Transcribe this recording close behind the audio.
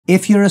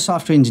If you're a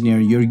software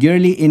engineer, your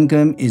yearly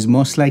income is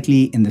most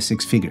likely in the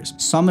six figures.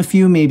 Some of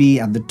you may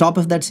be at the top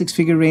of that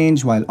six-figure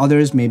range, while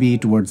others may be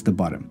towards the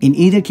bottom. In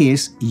either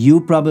case,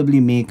 you probably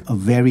make a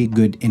very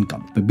good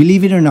income. But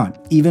believe it or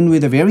not, even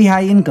with a very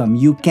high income,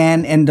 you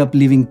can end up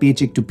living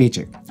paycheck to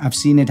paycheck. I've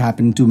seen it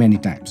happen too many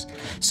times.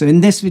 So in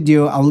this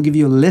video, I will give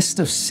you a list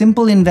of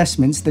simple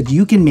investments that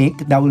you can make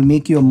that will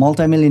make you a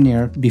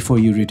multimillionaire before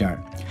you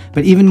retire.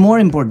 But even more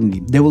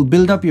importantly, they will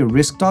build up your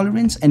risk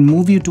tolerance and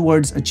move you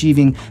towards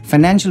achieving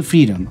financial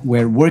freedom,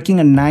 where working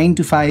a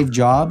 9-to-5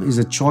 job is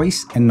a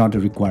choice and not a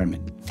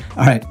requirement.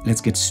 All right, let's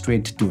get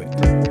straight to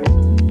it.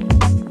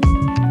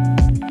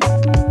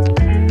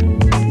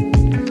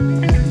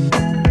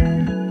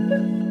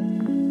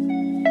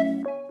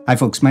 Hi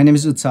folks, my name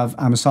is Utsav.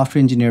 I'm a software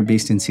engineer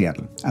based in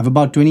Seattle. I have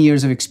about 20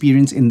 years of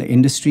experience in the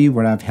industry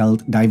where I've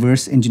held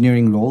diverse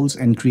engineering roles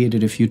and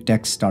created a few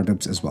tech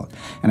startups as well.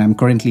 And I'm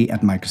currently at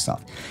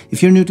Microsoft.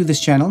 If you're new to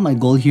this channel, my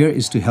goal here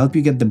is to help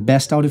you get the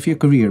best out of your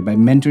career by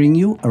mentoring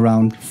you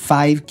around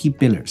 5 key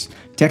pillars: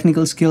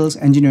 technical skills,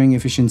 engineering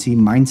efficiency,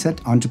 mindset,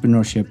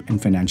 entrepreneurship, and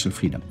financial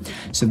freedom.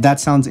 So if that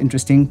sounds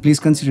interesting, please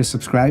consider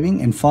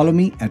subscribing and follow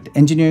me at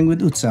Engineering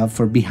with Utsav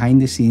for behind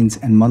the scenes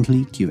and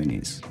monthly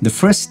Q&As. The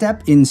first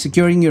step in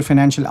securing your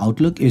financial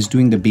outlook is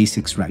doing the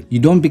basics right. You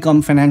don't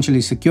become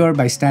financially secure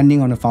by standing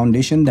on a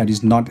foundation that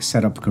is not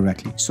set up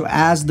correctly. So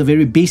as the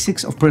very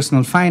basics of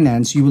personal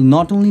finance, you will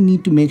not only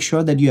need to make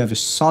sure that you have a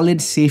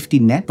solid safety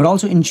net, but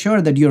also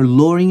ensure that you're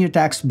lowering your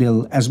tax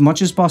bill as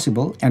much as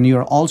possible, and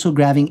you're also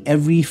grabbing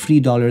every free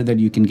dollar that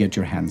you can get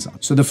your hands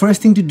on. So the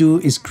first thing to do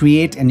is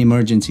create an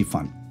emergency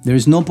fund. There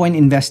is no point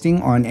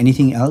investing on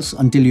anything else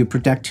until you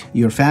protect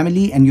your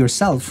family and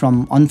yourself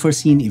from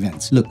unforeseen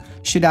events. Look,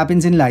 shit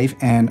happens in life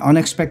and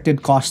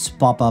unexpected costs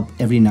pop up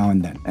every now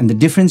and then. And the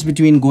difference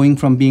between going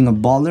from being a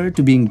baller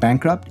to being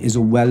bankrupt is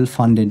a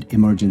well-funded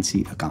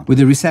emergency account. With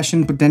a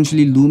recession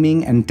potentially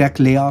looming and tech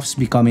layoffs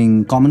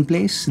becoming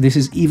commonplace, this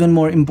is even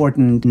more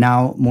important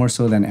now, more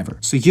so than ever.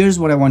 So here's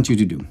what I want you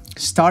to do.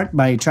 Start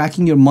by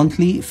tracking your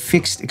monthly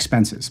fixed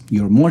expenses,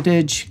 your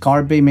mortgage,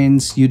 car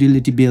payments,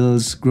 utility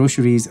bills,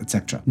 groceries,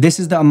 etc.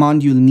 This is the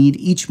amount you'll need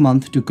each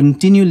month to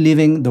continue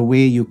living the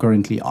way you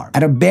currently are.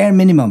 At a bare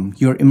minimum,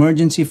 your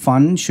emergency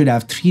fund should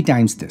have 3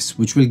 times this,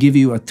 which will give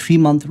you a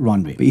 3-month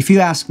runway. But if you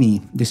ask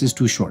me, this is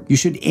too short. You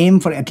should aim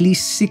for at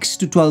least 6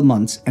 to 12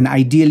 months and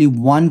ideally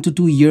 1 to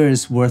 2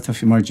 years worth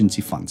of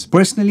emergency funds.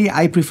 Personally,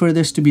 I prefer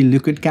this to be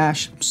liquid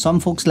cash. Some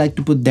folks like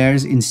to put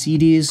theirs in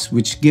CDs,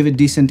 which give a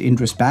decent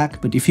interest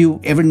back. But if you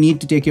ever need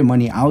to take your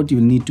money out,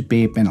 you'll need to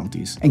pay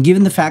penalties. And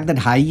given the fact that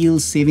high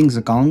yield savings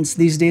accounts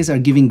these days are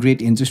giving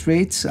great interest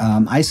rates,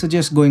 I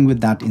suggest going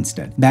with that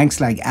instead.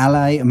 Banks like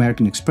Ally,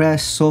 American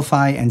Express,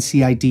 SoFi, and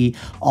CIT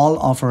all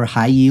offer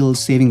high yield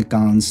saving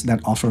accounts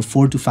that offer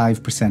 4 to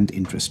 5%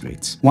 interest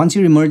rates. Once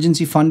your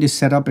emergency fund is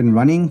set up and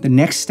running, the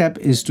next step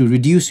is to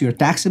reduce your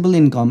taxable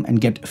income and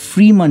get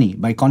free money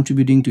by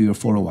contributing to your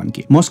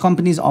 401k. Most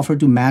companies offer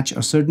to match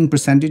a certain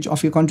percentage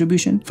of your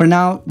contribution. For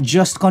now,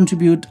 just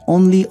contribute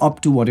only up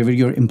to whatever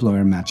your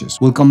employer matches.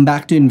 We'll come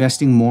back to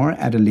investing more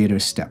at a later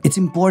step. It's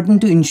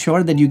important to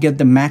ensure that you get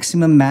the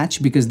maximum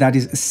match because that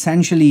is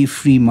essentially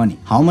free money.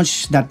 How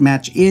much that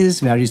match is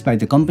varies by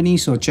the company,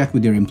 so check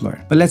with your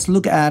employer. But let's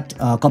look at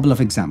a couple of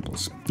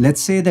examples.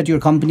 Let's say that your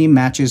company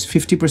matches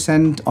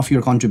 50% of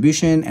your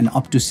contribution and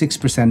up to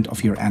 6%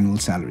 of your annual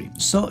salary.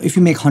 So if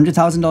you make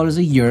 $100,000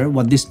 a year,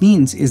 what this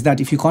means is that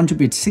if you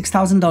contribute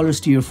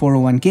 $6,000 to your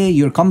 401k,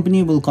 your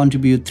company will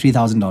contribute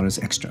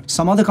 $3,000 extra.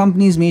 Some other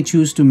companies may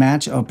choose to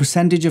match a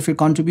percentage of your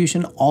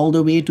contribution all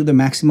the way to the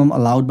maximum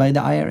allowed by the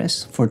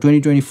IRS. For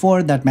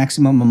 2024, that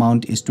maximum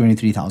amount is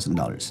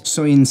 $23,000.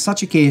 So in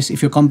such a case,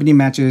 if your company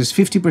matches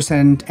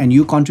 50% and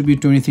you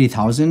contribute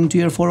 $23,000 to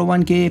your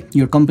 401k,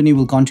 your company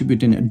will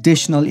contribute an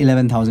additional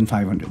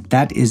 $11,500.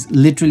 That is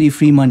literally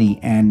free money,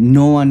 and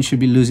no one should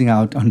be losing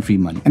out on free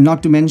money. And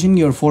not to mention,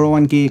 your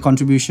 401k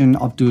contribution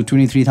up to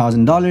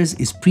 $23,000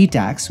 is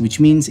pre-tax, which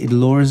means it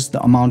lowers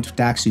the amount of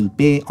tax you'll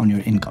pay on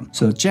your income.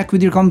 So check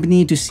with your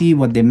company to see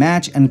what they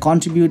match and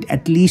contribute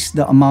at least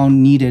the amount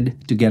needed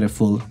to get a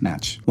full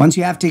match. Once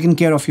you have taken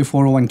care of your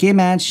 401k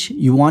match,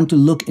 you want to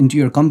look into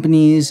your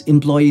company's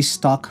Employee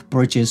Stock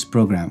Purchase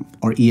Program,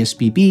 or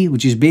ESPP,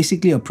 which is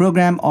basically a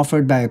program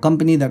offered by a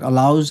company that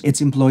allows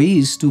its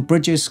employees to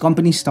purchase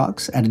company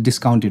stocks at a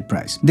discounted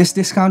price. This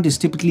discount is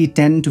typically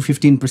 10 to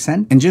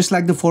 15%, and just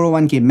like the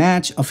 401k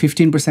match, a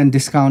 15%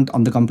 discount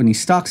on the company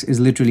stocks is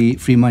literally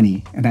free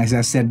money. And as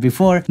I said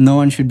before, no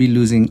one should be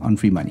losing on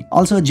free money.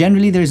 Also,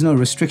 generally, there is no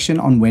restriction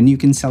on when you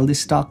can sell these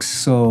stocks.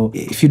 So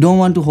if you don't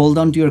want to hold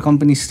on to your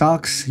company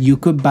stocks, you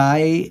could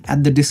buy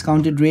at the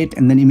discounted rate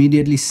and then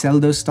immediately sell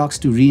those stocks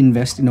to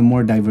reinvest in a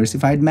more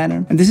diversified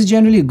manner. And this is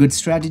generally a good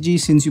strategy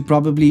since you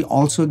probably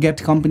also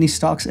get company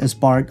stocks as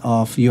part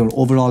of your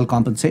overall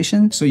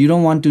compensation. So you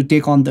don't want to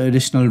take on the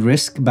additional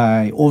risk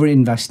by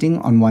over-investing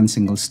on one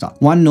single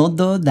stock. One note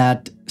though,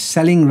 that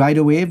selling right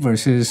away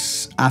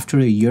versus after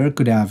a year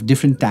could have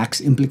different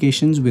tax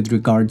implications with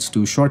regards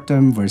to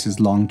short-term versus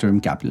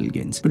long-term capital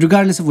gains. But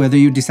regardless of whether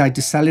you decide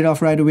to sell it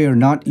off right away or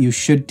not, you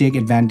should take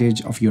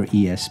advantage of your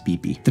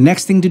ESPP. The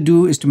next thing to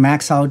do is to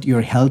max out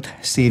your health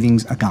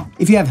savings account.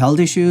 If you have health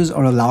issues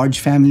or a large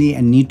family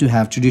and need to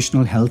have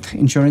traditional health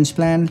insurance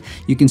plan,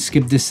 you can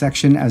skip this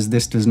section as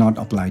this does not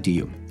apply to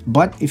you.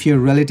 But if you're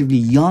relatively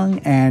young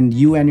and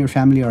you and your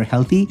family are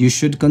healthy, you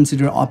should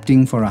consider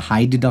opting for a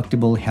high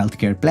deductible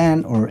healthcare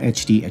plan or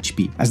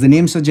HDHP. As the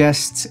name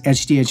suggests,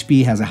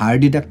 HDHP has a higher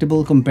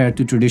deductible compared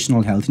to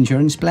traditional health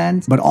insurance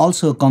plans, but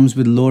also comes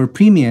with lower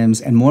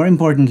premiums and, more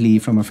importantly,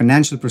 from a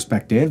financial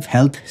perspective,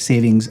 health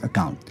savings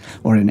account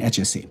or an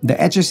HSA. The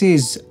HSA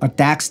is a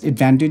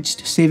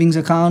tax-advantaged savings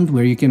account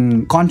where you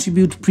can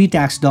contribute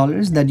pre-tax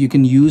dollars that you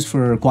can use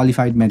for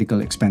qualified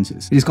medical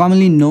expenses. It is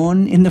commonly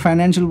known in the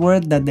financial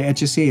world that the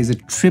HSA is a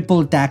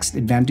triple tax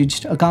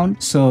advantaged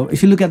account. So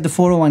if you look at the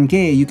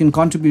 401k, you can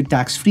contribute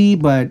tax-free,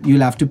 but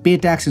you'll have to pay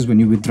taxes when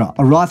you withdraw.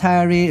 A Roth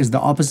IRA is the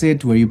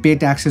opposite, where you pay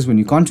taxes when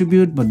you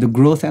contribute, but the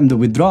growth and the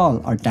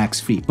withdrawal are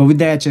tax-free. But with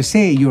the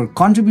HSA, your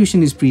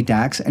contribution is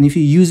pre-tax, and if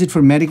you use it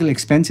for medical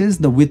expenses,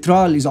 the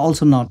withdrawal is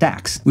also not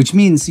taxed, which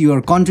means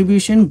your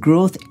contribution,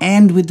 growth,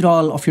 and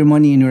withdrawal of your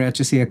money in your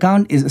HSA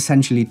account is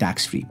essentially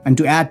tax-free. And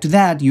to add to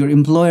that, your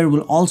employer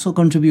will also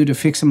contribute a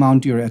fixed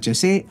amount to your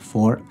HSA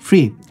for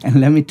free. And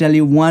let me tell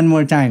you one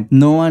more time,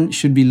 no one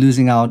should be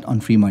losing out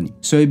on free money.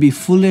 So it'd be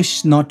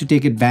foolish not to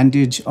take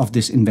advantage of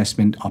this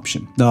investment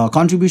option. The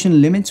contribution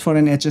limits for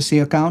an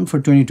HSA account for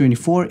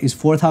 2024 is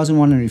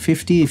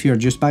 $4,150 if you're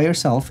just by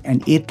yourself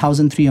and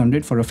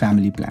 $8,300 for a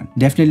family plan.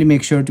 Definitely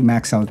make sure to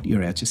max out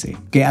your HSA.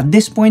 Okay, at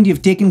this point,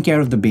 you've taken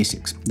care of the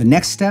basics. The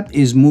next step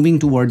is moving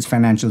towards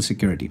financial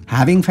security.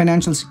 Having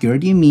financial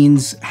security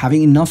means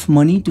having enough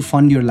money to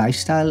fund your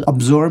lifestyle,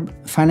 absorb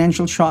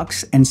financial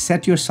shocks, and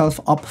set yourself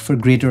up for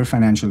greater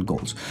financial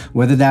goals,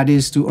 whether that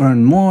is to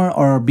earn more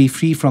or be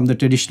free from the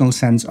traditional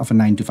sense of a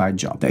 9-to-5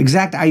 job. The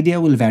exact idea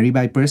will vary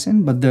by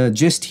person, but the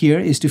gist here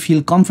is to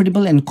feel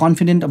comfortable and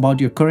confident about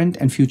your current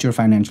and future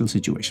financial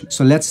situation.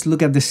 So let's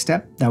look at this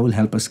step that will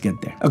help us get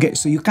there. Okay,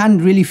 so you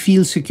can't really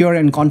feel secure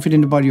and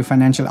confident about your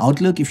financial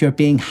outlook if you're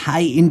paying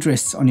high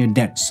interests on your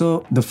debt.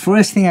 So the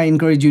first thing I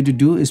encourage you to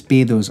do is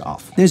pay those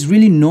off. There's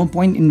really no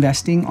point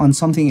investing on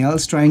something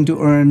else trying to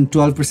earn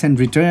 12%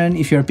 return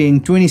if you're paying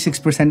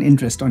 26%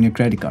 interest on your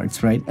credit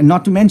cards, right? And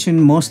not to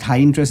mention, most high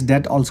interest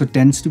debt also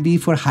tends to be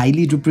for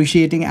highly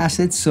depreciating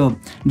assets, so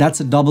that's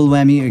a double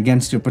whammy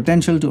against your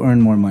potential to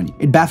earn more money.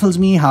 It baffles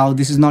me how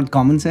this is not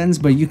common sense,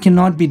 but you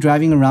cannot be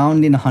driving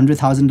around in a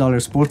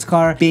 $100,000 sports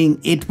car paying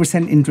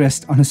 8%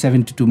 interest on a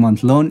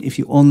 72-month loan if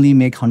you only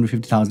make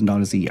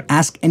 $150,000 a year.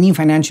 Ask any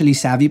financially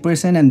savvy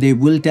person and they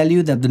will tell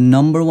you that the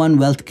 #1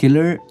 wealth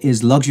killer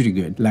is luxury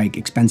good, like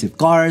expensive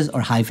cars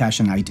or high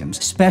fashion items,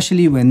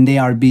 especially when they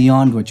are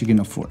beyond what you can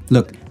afford.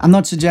 Look, I'm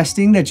not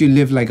suggesting that you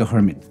live like a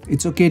hermit.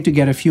 It's okay to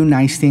get a few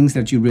nice things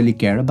that you really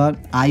care about.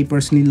 I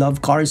personally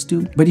love cars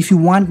too. But if you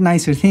want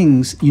nicer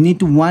things, you need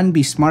to, one,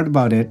 be smart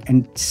about it,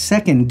 and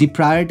second,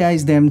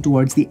 deprioritize them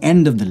towards the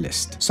end of the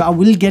list. So I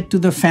will get to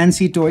the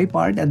fancy toy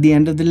part at the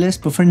end of the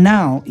list, but for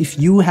now, if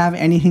you have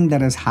anything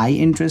that has high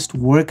interest,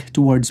 work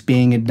towards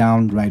paying it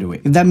down right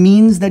away. If that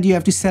means that you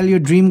have to sell your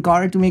dream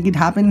car to make it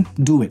happen,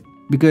 do it,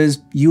 because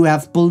you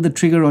have pulled the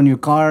trigger on your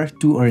car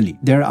too early.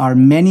 There are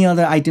many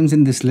other items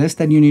in this list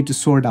that you need to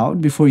sort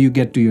out before you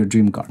get to your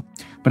dream car.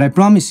 But I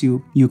promise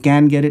you, you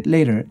can get it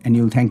later and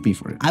you'll thank me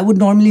for it. I would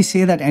normally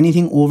say that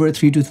anything over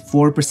 3 to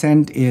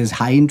 4% is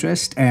high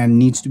interest and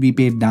needs to be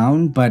paid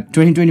down, but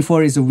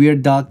 2024 is a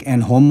weird duck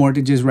and home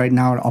mortgages right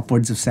now are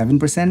upwards of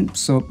 7%.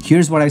 So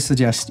here's what I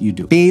suggest you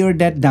do. Pay your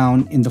debt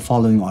down in the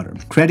following order.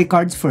 Credit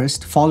cards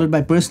first, followed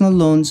by personal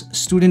loans,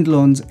 student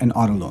loans, and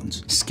auto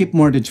loans. Skip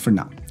mortgage for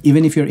now,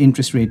 even if your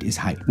interest rate is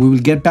high. We will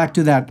get back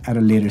to that at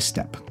a later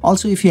step.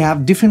 Also, if you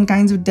have different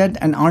kinds of debt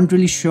and aren't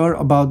really sure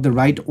about the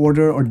right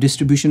order or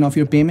distribution of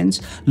your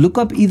payments, look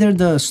up either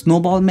the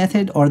snowball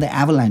method or the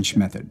avalanche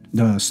method.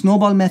 The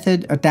snowball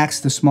method attacks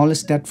the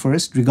smallest debt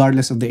first,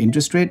 regardless of the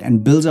interest rate,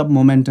 and builds up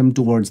momentum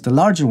towards the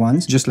larger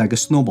ones, just like a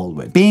snowball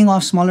would. Paying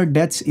off smaller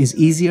debts is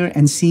easier,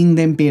 and seeing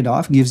them paid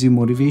off gives you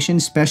motivation,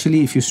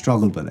 especially if you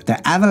struggle with it.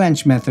 The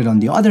avalanche method, on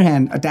the other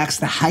hand, attacks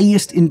the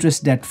highest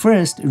interest debt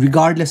first,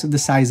 regardless of the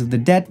size of the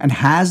debt, and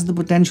has the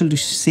potential to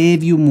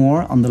save you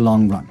more on the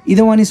long run.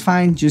 Either one is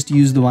fine, just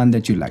use the one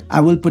that you like. I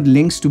will put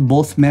links to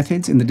both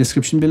methods in the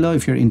description below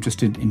if you're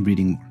interested in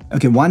reading more.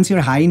 Okay, once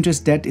your high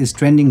interest debt is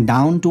trending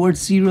down towards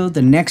zero,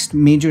 the next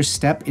major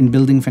step in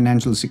building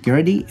financial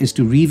security is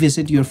to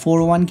revisit your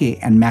 401k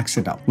and max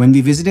it out. When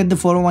we visited the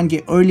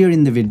 401k earlier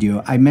in the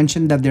video, I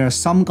mentioned that there are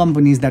some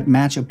companies that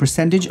match a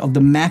percentage of the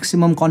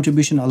maximum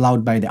contribution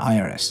allowed by the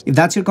IRS. If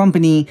that's your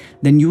company,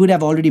 then you would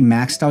have already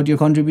maxed out your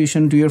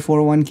contribution to your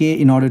 401k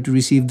in order to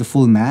receive receive the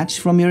full match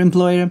from your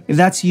employer. If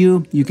that's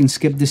you, you can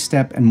skip this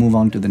step and move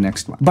on to the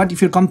next one. But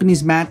if your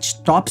company's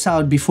match tops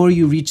out before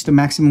you reach the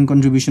maximum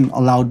contribution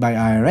allowed by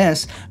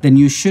IRS, then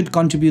you should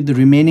contribute the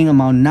remaining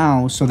amount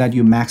now so that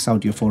you max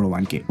out your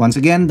 401k. Once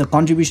again, the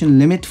contribution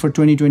limit for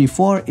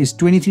 2024 is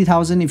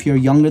 $23,000 if you're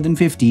younger than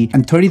 50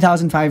 and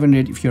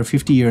 $30,500 if you're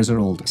 50 years or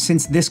older.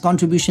 Since this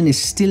contribution is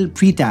still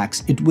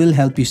pre-tax, it will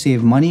help you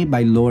save money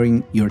by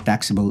lowering your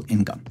taxable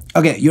income.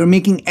 Okay, you're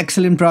making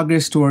excellent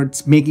progress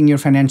towards making your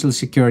financial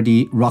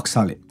security rock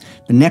solid.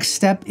 The next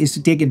step is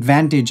to take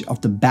advantage of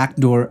the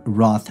Backdoor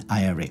Roth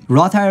IRA.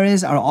 Roth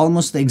IRAs are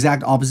almost the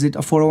exact opposite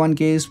of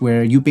 401ks,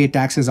 where you pay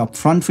taxes up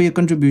front for your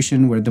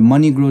contribution, where the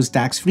money grows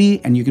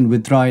tax-free and you can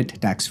withdraw it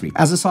tax-free.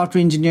 As a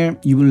software engineer,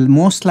 you will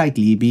most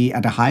likely be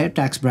at a higher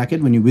tax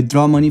bracket when you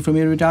withdraw money from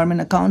your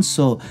retirement accounts,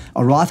 so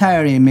a Roth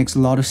IRA makes a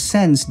lot of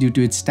sense due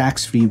to its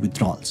tax-free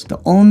withdrawals. The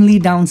only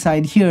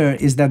downside here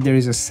is that there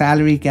is a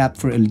salary cap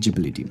for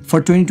eligibility. For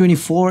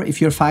 2024,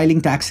 if you're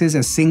filing taxes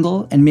as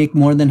single and make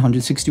more than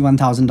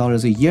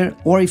 $161,000 a year,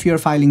 or if you're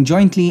filing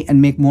jointly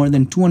and make more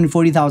than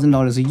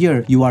 $240,000 a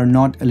year, you are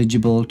not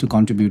eligible to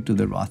contribute to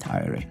the Roth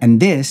IRA. And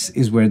this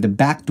is where the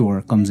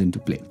backdoor comes into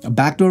play. A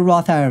backdoor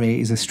Roth IRA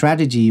is a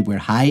strategy where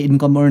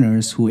high-income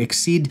earners who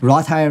exceed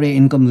Roth IRA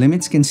income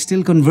limits can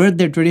still convert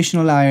their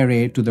traditional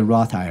IRA to the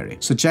Roth IRA.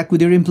 So check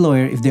with your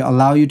employer if they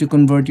allow you to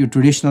convert your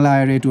traditional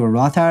IRA to a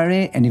Roth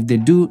IRA, and if they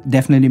do,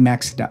 definitely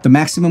max it out. The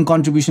maximum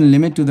contribution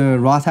limit to the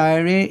Roth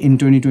IRA in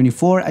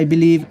 2024, I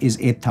believe, is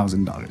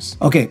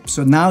 $8,000. Okay,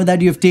 so now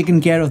that you've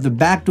taken care of the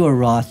backdoor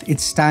Roth,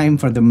 it's time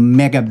for the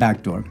mega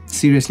backdoor.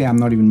 Seriously, I'm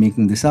not even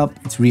making this up,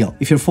 it's real.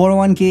 If your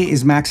 401k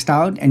is maxed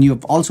out and you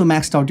have also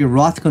maxed out your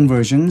Roth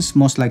conversions,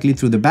 most likely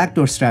through the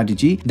backdoor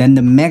strategy, then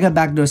the mega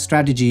backdoor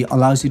strategy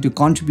allows you to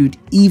contribute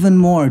even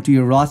more to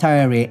your Roth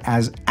IRA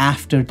as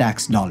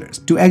after-tax dollars.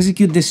 To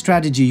execute this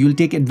strategy, you'll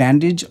take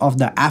advantage of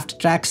the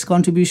after-tax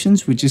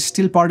contributions, which is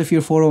still part of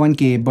your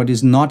 401k but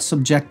is not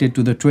subjected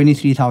to the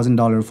 $23,000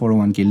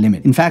 401k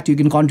limit. In fact, you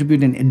can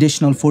contribute an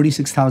additional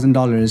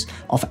 $46,000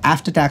 of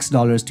after-tax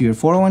dollars to your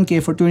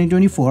 401k for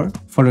 2024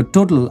 for a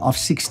total of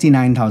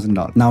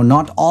 $69,000. Now,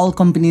 not all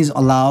companies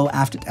allow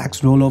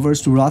after-tax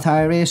rollovers to Roth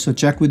IRA, so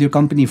check with your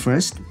company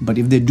first. But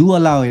if they do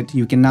allow it,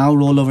 you can now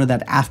roll over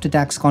that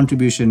after-tax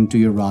contribution to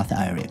your Roth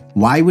IRA.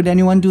 Why would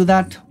anyone do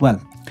that?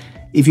 Well,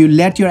 if you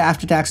let your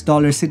after-tax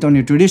dollars sit on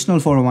your traditional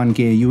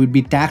 401k, you would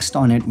be taxed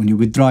on it when you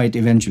withdraw it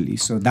eventually.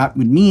 So that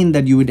would mean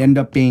that you would end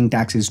up paying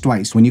taxes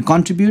twice, when you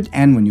contribute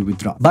and when you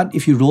withdraw. But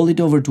if you roll it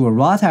over to a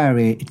Roth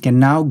IRA, it can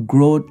now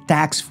grow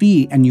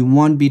tax-free and you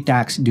won't be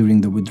taxed during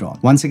the withdrawal.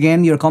 Once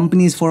again, your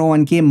company's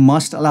 401k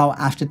must allow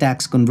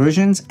after-tax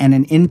conversions and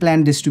an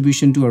in-plan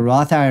distribution to a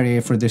Roth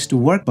IRA for this to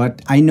work,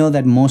 but I know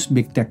that most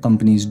big tech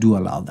companies do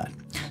allow that.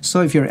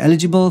 So if you're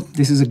eligible,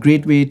 this is a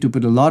great way to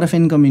put a lot of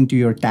income into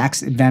your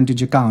tax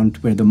advantage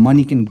account where the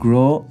money can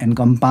grow and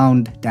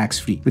compound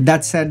tax-free. With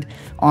that said,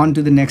 on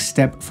to the next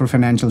step for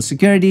financial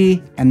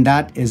security, and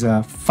that is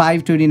a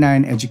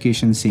 529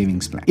 education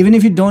savings plan. Even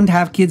if you don't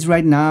have kids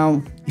right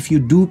now, if you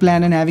do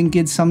plan on having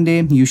kids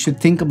someday, you should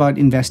think about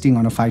investing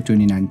on a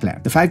 529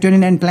 plan. The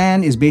 529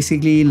 plan is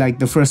basically like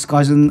the first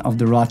cousin of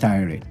the Roth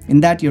IRA,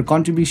 in that your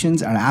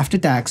contributions are after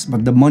tax,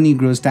 but the money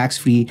grows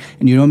tax-free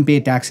and you don't pay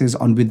taxes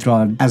on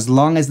withdrawal as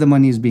long as the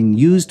money is being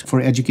used for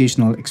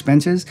educational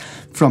expenses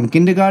from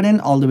kindergarten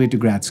all the way to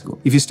grad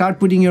school. If you start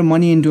putting your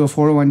money into a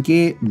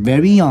 401k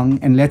very young,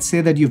 and let's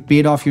say that you've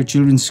paid off your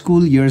children's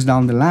school years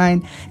down the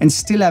line and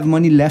still have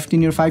money left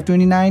in your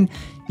 529,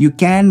 you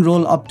can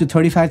roll up to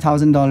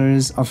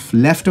 $35,000 of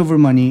leftover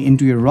money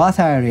into your Roth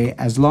IRA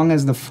as long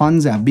as the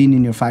funds have been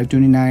in your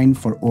 529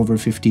 for over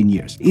 15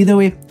 years. Either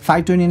way,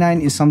 529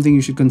 is something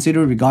you should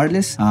consider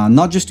regardless,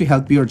 not just to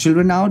help your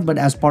children out, but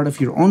as part of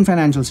your own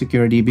financial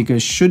security,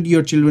 because should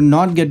your children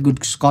not get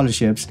good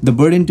scholarships, the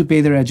burden to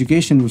pay their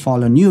education will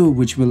fall on you,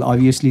 which will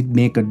obviously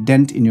make a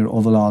dent in your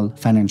overall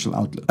financial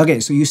outlook. Okay,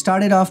 so you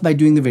started off by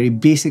doing the very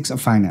basics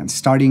of finance,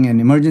 starting an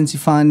emergency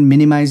fund,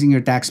 minimizing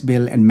your tax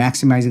bill, and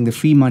maximizing the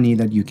free money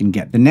that you can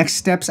get. The next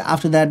steps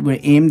after that were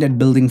aimed at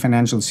building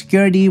financial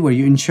security, where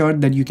you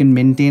ensured that you can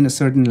maintain a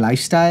certain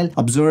lifestyle,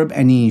 absorb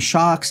any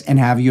shocks, and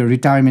have your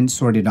retirement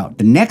sorted out.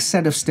 The next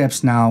set of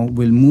steps now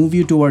will move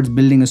you towards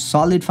building a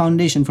solid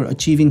foundation for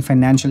achieving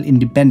financial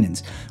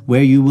independence,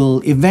 where you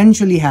will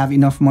eventually have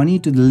enough money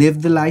to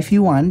live the life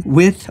you want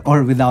with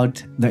or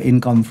without the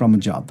income from a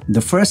job. The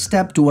first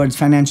step towards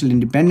financial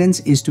independence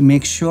is to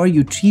make sure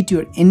you treat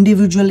your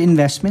individual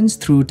investments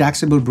through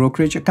taxable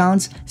brokerage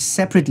accounts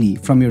separately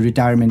from your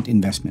retirement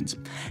investments.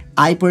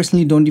 I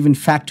personally don't even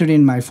factor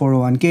in my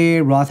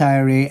 401k, Roth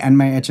IRA, and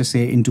my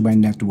HSA into my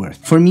net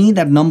worth. For me,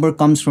 that number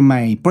comes from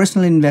my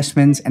personal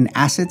investments and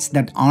assets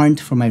that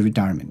aren't for my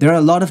retirement. There are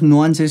a lot of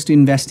nuances to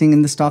investing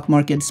in the stock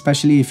market,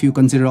 especially if you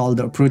consider all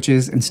the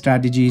approaches and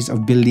strategies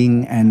of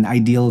building an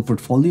ideal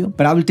portfolio.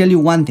 But I will tell you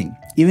one thing.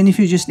 even if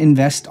you just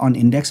invest on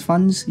index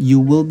funds, you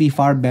will be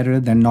far better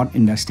than not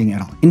investing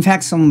at all. In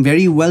fact, some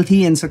very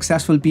wealthy and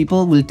successful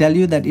people will tell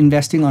you that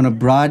investing on a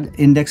broad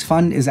index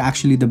fund is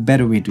actually the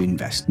better way to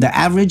invest. The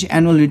average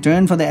annual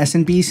return for the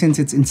S&P since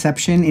its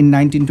inception in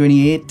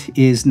 1928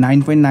 is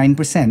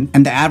 9.9%,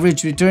 and the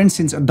average return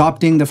since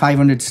adopting the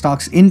 500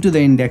 stocks into the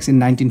index in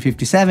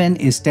 1957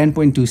 is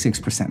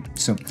 10.26%.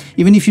 So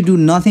even if you do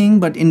nothing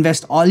but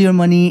invest all your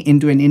money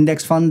into an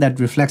index fund that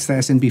reflects the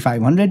S&P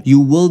 500, you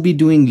will be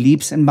doing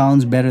leaps and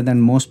bounds better than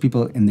most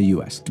people in the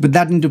US. To put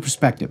that into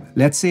perspective,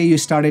 let's say you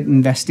started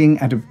investing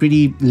at a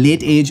pretty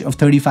late age of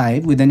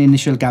 35 with an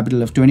initial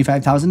capital of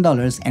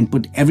 $25,000 and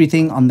put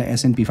everything on the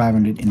S&P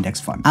 500 index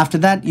fund. After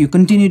that, you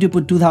continue to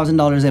put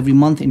 $2,000 every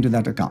month into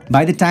that account.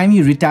 By the time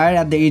you retire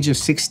at the age of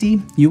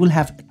 60, you will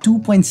have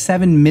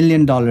 $2.7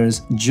 million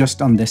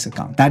just on this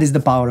account. That is the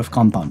power of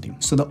compounding.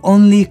 So the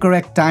only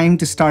correct time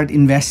to start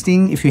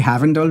investing, if you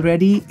haven't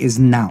already, is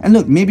now. And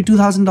look, maybe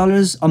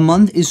 $2,000 a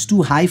month is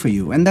too high for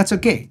you, and that's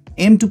okay.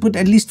 Aim to put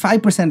at least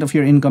 5% of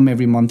your income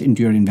every month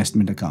into your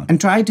investment account,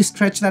 and try to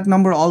stretch that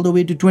number all the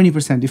way to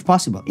 20% if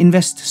possible.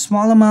 Invest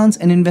small amounts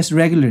and invest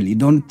regularly.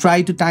 Don't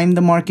try to time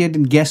the market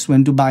and guess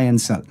when to buy and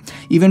sell.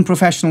 Even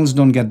professionals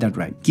don't get that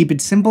right. Keep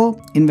it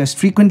simple, invest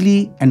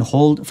frequently, and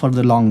hold for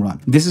the long run.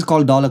 This is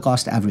called dollar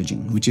cost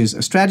averaging, which is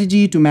a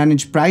strategy to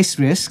manage price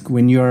risk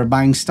when you're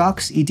buying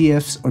stocks,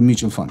 ETFs, or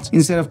mutual funds.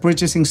 Instead of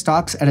purchasing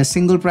stocks at a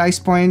single price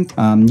point,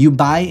 you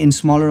buy in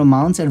smaller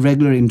amounts at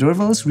regular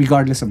intervals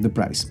regardless of the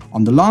price.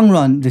 On the long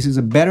run, this is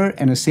a better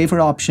and a safer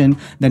option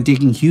than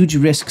taking huge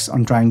risks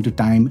on trying to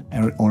time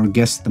or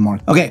guess the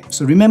market. Okay,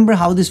 so remember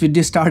how this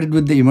video started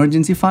with the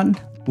emergency fund?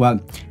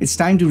 Well, it's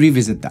time to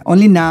revisit that.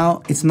 Only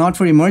now, it's not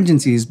for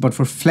emergencies, but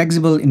for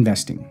flexible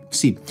investing.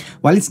 See,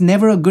 while it's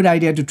never a good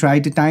idea to try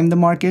to time the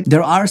market,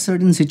 there are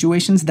certain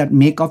situations that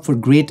make up for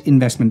great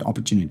investment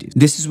opportunities.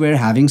 This is where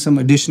having some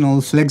additional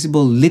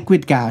flexible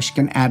liquid cash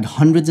can add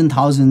hundreds and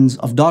thousands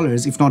of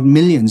dollars, if not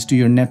millions, to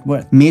your net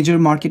worth. Major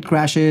market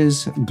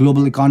crashes,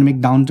 global economic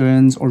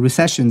downturns, or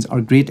recessions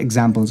are great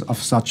examples of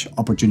such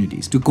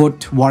opportunities. To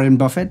quote Warren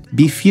Buffett,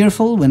 "Be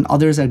fearful when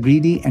others are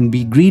greedy, and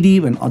be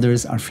greedy when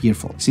others are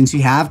fearful." Since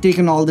you have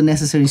taken all the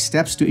necessary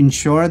steps to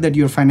ensure that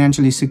you're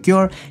financially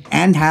secure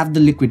and have the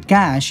liquid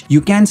cash, you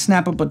can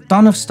snap up a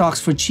ton of stocks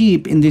for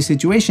cheap in these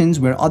situations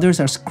where others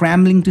are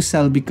scrambling to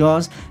sell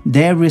because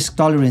their risk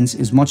tolerance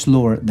is much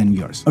lower than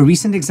yours. A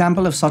recent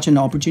example of such an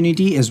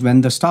opportunity is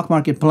when the stock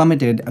market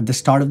plummeted at the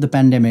start of the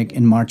pandemic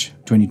in March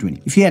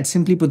 2020. If you had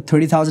simply put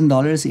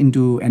 $30,000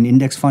 into an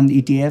index fund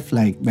ETF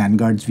like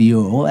Vanguard's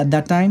VOO at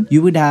that time,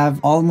 you would have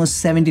almost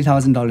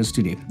 $70,000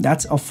 today.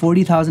 That's a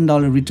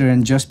 $40,000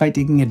 return just by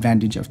taking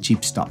advantage of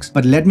cheap stocks.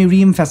 But let me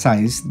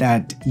re-emphasize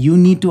that you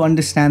need to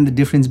understand the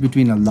difference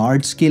between a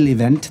large-scale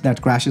event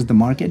that crashes the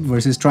market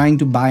versus trying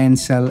to buy and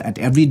sell at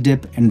every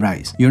dip and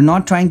rise. You're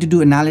not trying to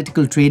do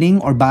analytical trading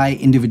or buy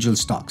individual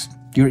stocks.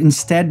 You're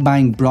instead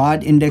buying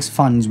broad index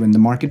funds when the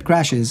market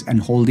crashes and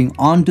holding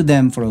on to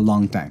them for a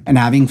long time. And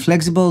having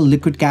flexible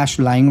liquid cash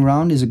lying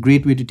around is a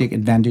great way to take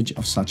advantage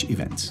of such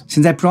events.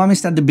 Since I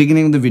promised at the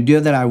beginning of the video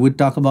that I would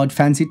talk about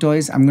fancy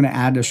toys, I'm going to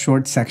add a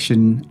short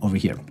section over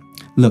here.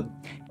 Look,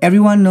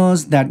 everyone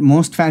knows that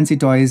most fancy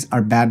toys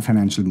are bad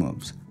financial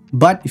moves.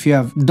 But if you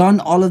have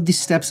done all of these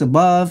steps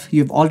above,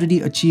 you've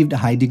already achieved a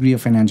high degree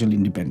of financial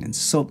independence.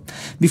 So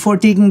before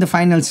taking the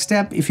final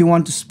step, if you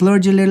want to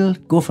splurge a little,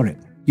 go for it.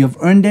 You have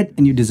earned it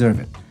and you deserve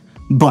it.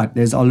 But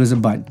there's always a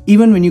but.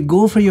 Even when you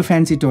go for your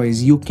fancy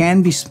toys, you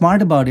can be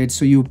smart about it,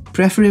 so you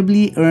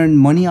preferably earn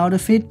money out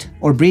of it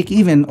or break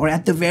even, or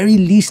at the very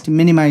least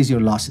minimize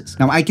your losses.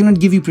 Now, I cannot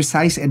give you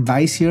precise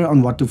advice here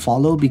on what to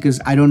follow because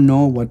I don't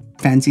know what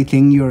fancy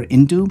thing you're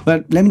into,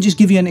 but let me just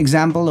give you an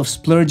example of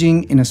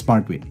splurging in a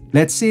smart way.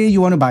 Let's say you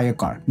want to buy a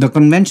car. The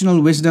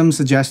conventional wisdom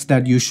suggests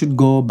that you should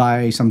go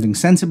buy something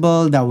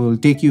sensible that will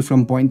take you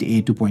from point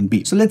A to point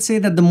B. So let's say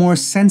that the more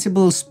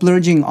sensible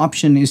splurging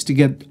option is to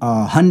get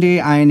a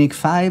Hyundai Ioniq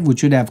 5,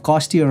 which would have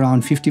cost you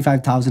around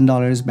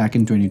 $55,000 back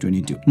in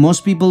 2022.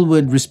 Most people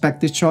would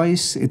respect this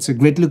choice. It's a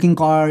great looking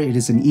car, it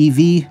is an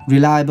EV,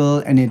 reliable,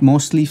 and it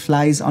mostly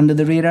flies under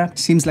the radar.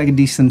 Seems like a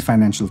decent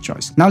financial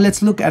choice. Now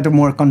let's look at a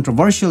more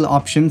controversial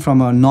option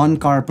from a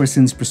non-car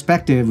person's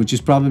perspective, which is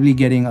probably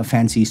getting a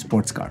fancy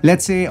sports car.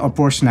 Let's say a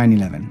Porsche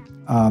 911.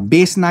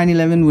 Base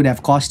 911 would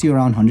have cost you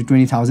around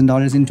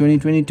 $120,000 in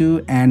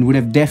 2022 and would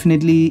have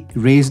definitely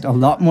raised a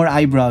lot more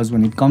eyebrows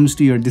when it comes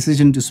to your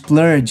decision to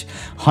splurge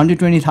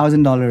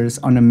 $120,000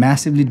 on a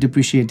massively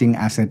depreciating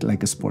asset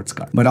like a sports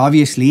car. But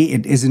obviously,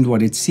 it isn't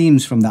what it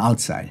seems from the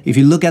outside. If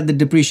you look at the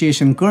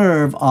depreciation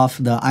curve of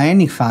the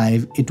Ioniq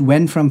 5, it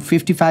went from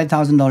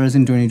 $55,000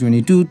 in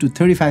 2022 to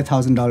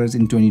 $35,000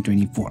 in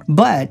 2024.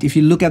 But if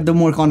you look at the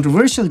more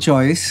controversial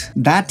choice,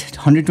 that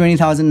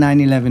 $120,000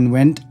 911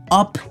 went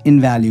up in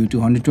value to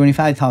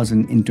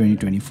 $125,000 in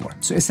 2024.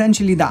 So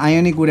essentially, the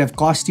Ioniq would have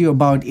cost you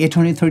about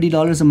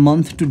 $830 a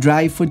month to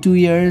drive for 2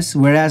 years,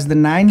 whereas the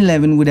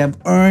 911 would have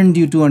earned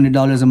you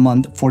 $200 a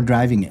month for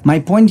driving it. My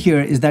point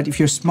here is that if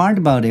you're smart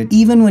about it,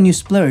 even when you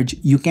splurge,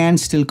 you can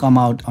still come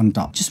out on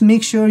top. Just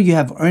make sure you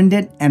have earned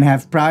it and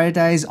have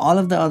prioritized all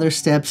of the other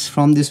steps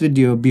from this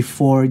video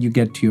before you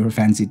get to your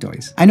fancy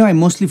toys. I know I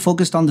mostly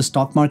focused on the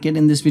stock market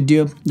in this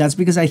video. That's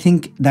because I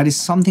think that is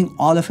something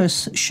all of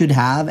us should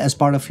have as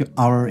part of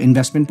our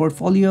investment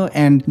portfolio,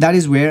 and that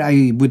is where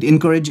I would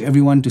encourage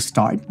everyone to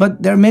start.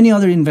 But there are many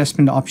other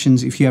investment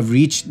options if you have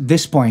reached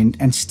this point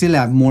and still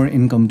have more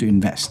income to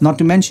invest. Not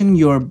to mention,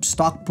 your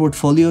stock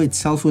portfolio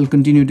itself will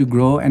continue to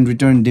grow and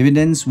return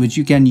dividends, which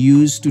you can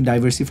use to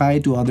diversify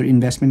to other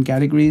investment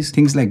categories,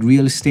 things like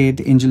real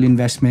estate, angel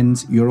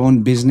investments, your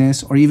own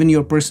business, or even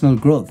your personal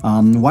growth.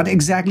 What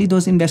exactly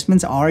those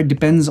investments are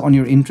depends on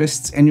your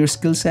interests and your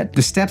skill set.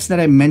 The steps that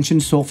I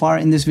mentioned so far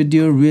in this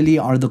video really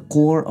are the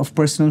core of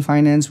personal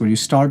finance, where you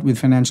start with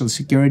financial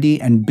security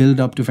and build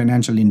up to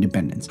financial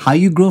independence. How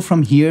you grow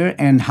from here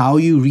and how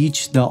you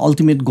reach the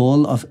ultimate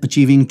goal of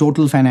achieving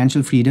total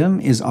financial freedom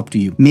is up to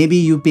you. Maybe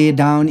you pay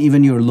down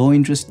even your low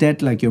interest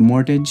debt like your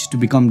mortgage to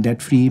become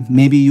debt free.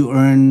 Maybe you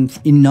earn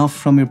enough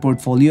from your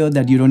portfolio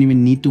that you don't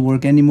even need to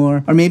work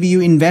anymore. Or maybe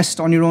you invest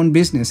on your own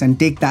business and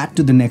take that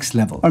to the next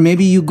level. Or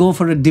maybe you go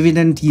for a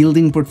dividend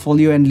yielding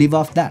portfolio and live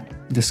off that.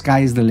 The sky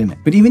is the limit.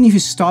 But even if you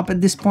stop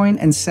at this point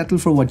and settle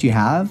for what you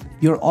have,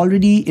 you're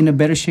already in a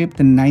better shape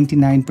than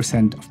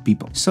 99% of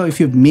people. So if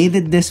you've made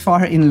it this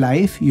far in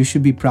life, you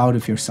should be proud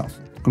of yourself.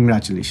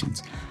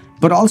 Congratulations.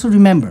 But also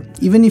remember,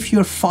 even if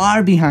you're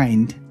far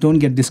behind, don't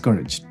get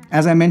discouraged.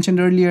 As I mentioned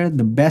earlier,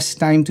 the best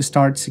time to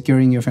start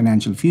securing your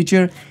financial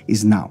future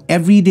is now.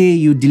 Every day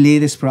you delay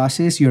this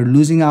process, you're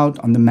losing out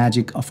on the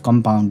magic of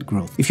compound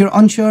growth. If you're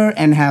unsure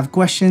and have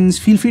questions,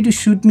 feel free to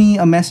shoot me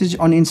a message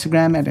on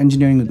Instagram at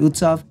Engineering with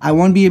Utsav. I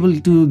won't be able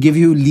to give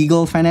you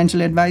legal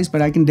financial advice,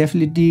 but I can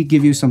definitely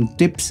give you some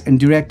tips and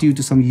direct you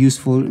to some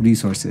useful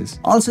resources.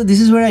 Also,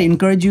 this is where I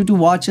encourage you to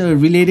watch a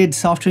related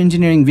software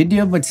engineering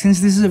video, but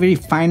since this is a very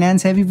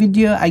finance heavy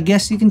video, I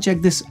guess you can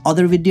check this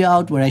other video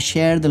out where I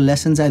share the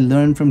lessons I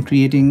learned from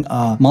creating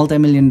a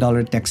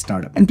multi-million-dollar tech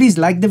startup. And please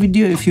like the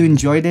video if you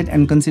enjoyed it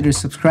and consider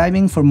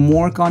subscribing for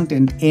more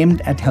content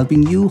aimed at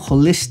helping you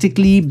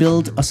holistically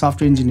build a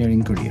software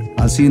engineering career.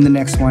 I'll see you in the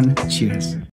next one. Cheers.